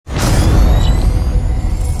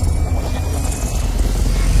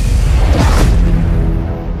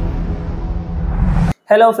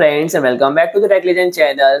Hello friends and welcome back to the Tech Legend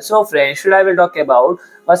channel. So friends, today I will talk about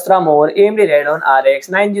Vastarmor AMD Radeon RX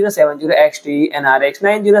 9070 XT and RX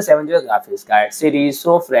 9070 graphics card series.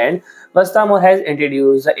 So friend, Vastarmor has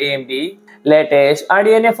introduced the AMD latest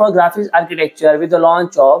RDNA for graphics architecture with the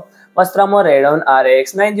launch of Vastarmor Radeon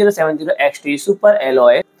RX 9070 XT Super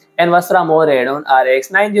Alloy and Vastarmor Radeon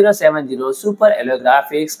RX 9070 Super Alloy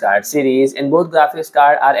graphics card series. And both graphics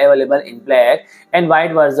cards are available in black and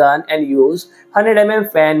white version and use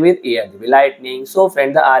 100mm fan with ARGB lighting. So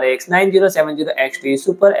friend, the RX 9070 XT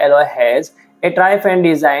Super Alloy has a tri-fan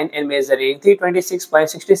design and measuring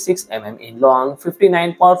 326.66 mm in long,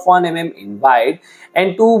 59.4 mm in wide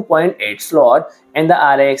and 2.8 slot. And the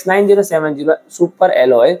RX 9070 Super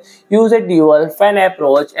Alloy use a dual fan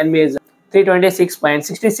approach and measure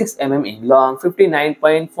 326.66 mm in long,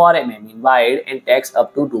 59.4 mm in wide and takes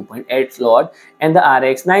up to 2.8 slot. And the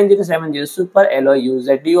RX 9070 Super Alloy uses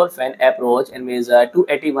a dual fan approach and measure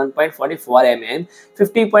 281.44 mm,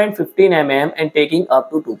 50.15 mm and taking up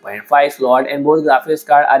to 2.5 slot. And both graphics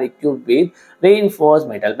cards are equipped with reinforced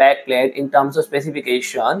metal backplate. In terms of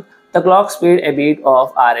specification, the clock speed a bit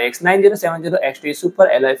of RX 9070 XT Super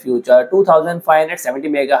Alloy feature 2570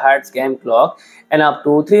 MHz Game Clock and up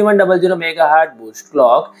to 3100 MHz Boost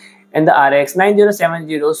Clock. And the RX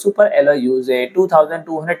 9070 Super Alloy uses a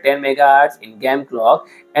 2210 MHz in Game Clock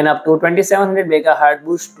and up to 2700 MHz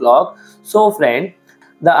Boost Clock. So friend,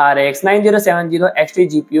 the RX 9070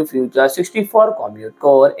 XT GPU features 64 compute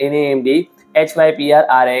core in AMD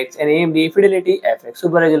HYPR-RX and AMD FidelityFX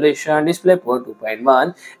Super Resolution, DisplayPort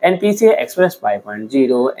 2.1 and PCI Express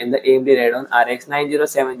 5.0. And the AMD Radeon RX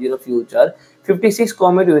 9070 feature 56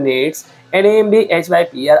 compute units and AMD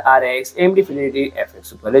HYPR-RX, AMD FidelityFX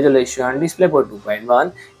Super Resolution, DisplayPort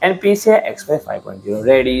 2.1 and PCI Express 5.0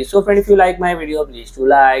 ready. So friend, if you like my video, please do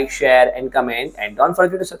like, share and comment, and don't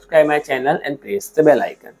forget to subscribe my channel and press the bell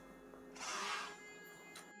icon.